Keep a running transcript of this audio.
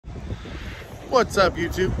What's up,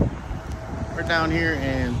 YouTube? We're down here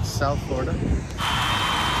in South Florida, checking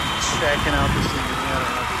out the scenery. I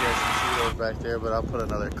don't know if you guys can see those back there, but I'll put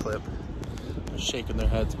another clip. They're shaking their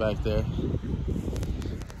heads back there.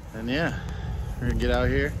 And yeah, we're gonna get out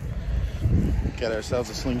here, get ourselves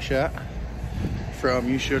a slingshot from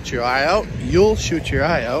You Shoot Your Eye Out, You'll Shoot Your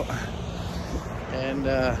Eye Out. And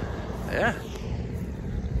yeah,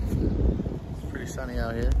 it's pretty sunny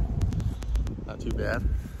out here, not too bad.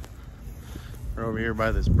 We're over here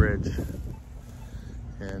by this bridge,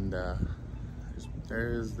 and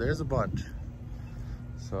there's a bunch,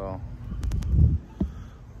 so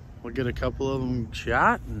we'll get a couple of them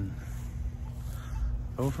shot and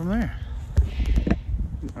go from there.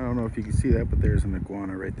 I don't know if you can see that, but there's an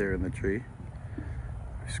iguana right there in the tree.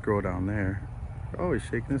 We scroll down there. Oh, he's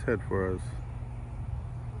shaking his head for us.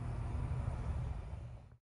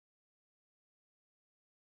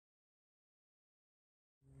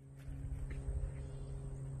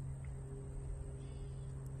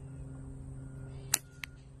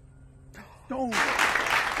 No.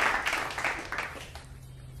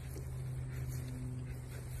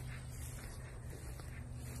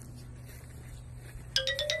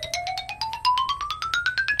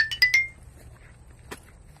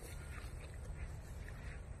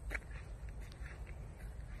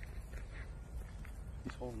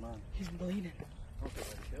 He's holding on. He's bleeding. Okay,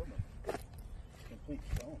 I killed him. Complete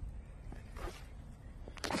stone.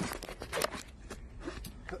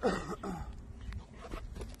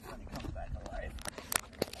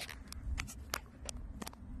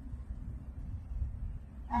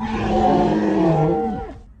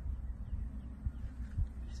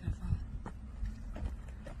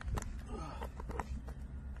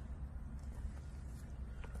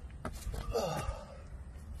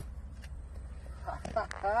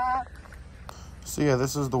 So yeah,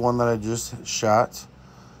 this is the one that I just shot.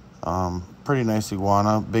 Pretty nice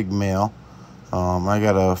iguana, big male. I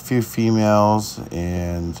got a few females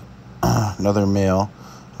and another male.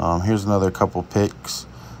 Here's another couple pics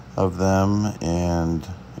of them, and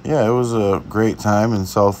yeah, it was a great time in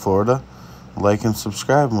South Florida. Like and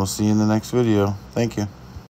subscribe, and we'll see you in the next video. Thank you.